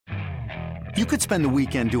You could spend the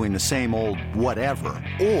weekend doing the same old whatever,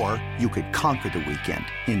 or you could conquer the weekend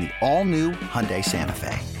in the all-new Hyundai Santa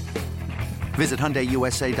Fe. Visit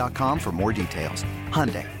HyundaiUSA.com for more details.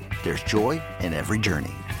 Hyundai, there's joy in every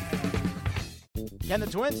journey. Can the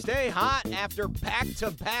Twins stay hot after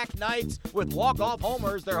back-to-back nights with walk-off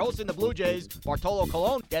homers? They're hosting the Blue Jays. Bartolo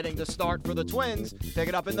Colon getting the start for the Twins. Pick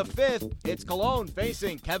it up in the fifth. It's Colon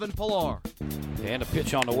facing Kevin Pillar. And a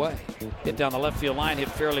pitch on the way. Hit down the left field line, hit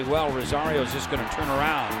fairly well. Rosario's just going to turn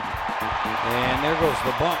around. And there goes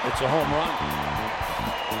the bunt. It's a home run.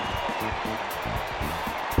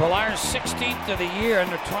 Pillar's 16th of the year,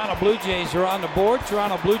 and the Toronto Blue Jays are on the board.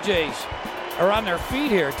 Toronto Blue Jays are on their feet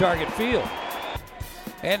here at Target Field.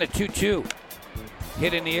 And a 2-2.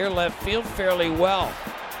 Hit in the air left field fairly well.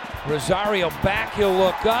 Rosario back, he'll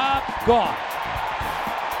look up, gone.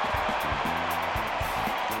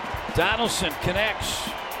 Donaldson connects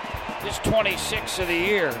his 26th of the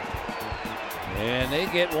year. And they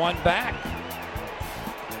get one back.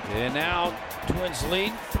 And now Twins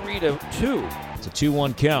lead 3-2. It's a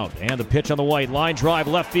 2-1 count. And the pitch on the white line drive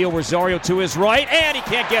left field. Rosario to his right, and he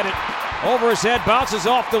can't get it. Over his head, bounces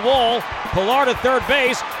off the wall. Pilar to third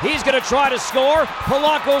base. He's going to try to score.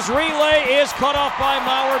 Polanco's relay is cut off by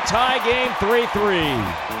Mauer. Tie game 3-3.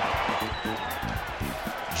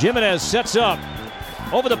 Jimenez sets up.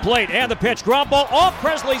 Over the plate, and the pitch. Ground ball off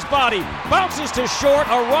Presley's body. Bounces to short.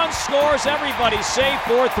 A run scores. Everybody safe.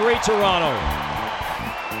 4-3 Toronto.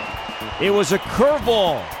 It was a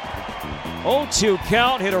curveball. 0-2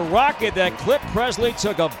 count, hit a rocket that clipped Presley,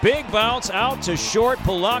 took a big bounce out to short.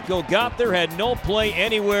 Polanco got there, had no play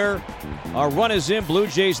anywhere. A run is in, Blue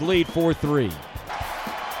Jays lead 4-3.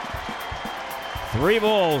 3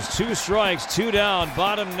 balls, 2 strikes, 2 down,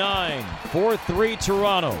 bottom 9. 4-3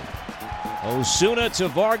 Toronto. Osuna to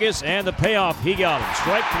Vargas, and the payoff, he got him.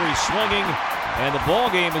 Strike 3 swinging, and the ball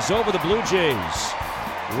game is over. The Blue Jays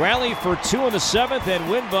rally for 2 in the 7th and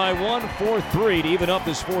win by 1, 4-3 to even up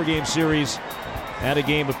this 4-game series at a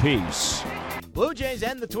game apiece. Blue Jays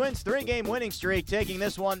end the Twins' 3-game winning streak, taking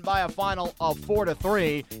this one by a final of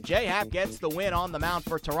 4-3. Jay Happ gets the win on the mound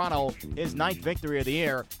for Toronto, his 9th victory of the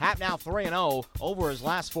year. Happ now 3-0 over his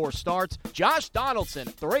last 4 starts. Josh Donaldson,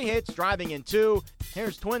 3 hits, driving in 2.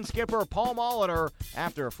 Here's Twin skipper Paul Molitor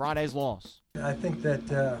after Friday's loss. I think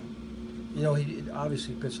that, he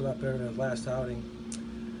obviously pitched a lot better than his last outing.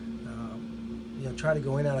 Try to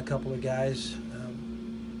go in on a couple of guys.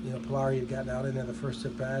 Pillar had gotten out in there the first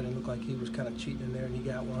at bat and looked like he was kind of cheating in there, and he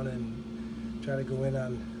got one, and try to go in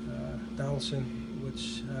on Donaldson,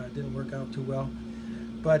 which didn't work out too well.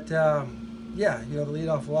 But the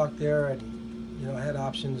leadoff walk there, I had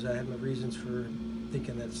options. I had my reasons for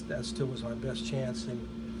thinking that still was my best chance, and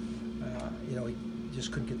he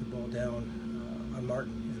just couldn't get the ball down on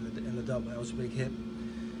Martin in the double. That was a big hit.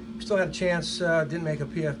 Still had a chance, didn't make a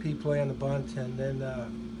PFP play on the bunt, and then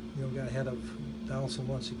got ahead of Donaldson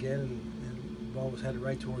once again, and the ball was headed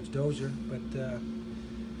right towards Dozier. But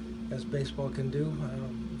as baseball can do,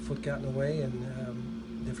 foot got in the way,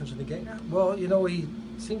 and difference in the game. Well, he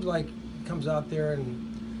seems like he comes out there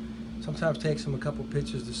and sometimes takes him a couple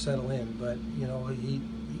pitches to settle in, but he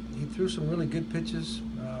threw some really good pitches.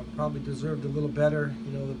 Probably deserved a little better.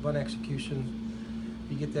 The bunt execution.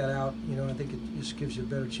 You get that out, I think it just gives you a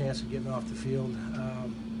better chance of getting off the field. A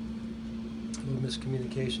little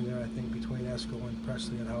miscommunication there, I think, between Esco and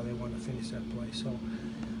Presley on how they wanted to finish that play. So,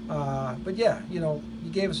 but yeah, you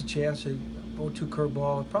gave us a chance. A 0-2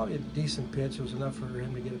 curveball, probably a decent pitch. It was enough for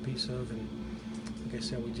him to get a piece of, and like I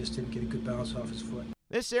said, we just didn't get a good bounce off his foot.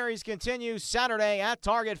 This series continues Saturday at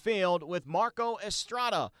Target Field with Marco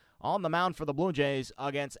Estrada on the mound for the Blue Jays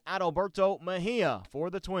against Adalberto Mejia for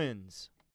the Twins.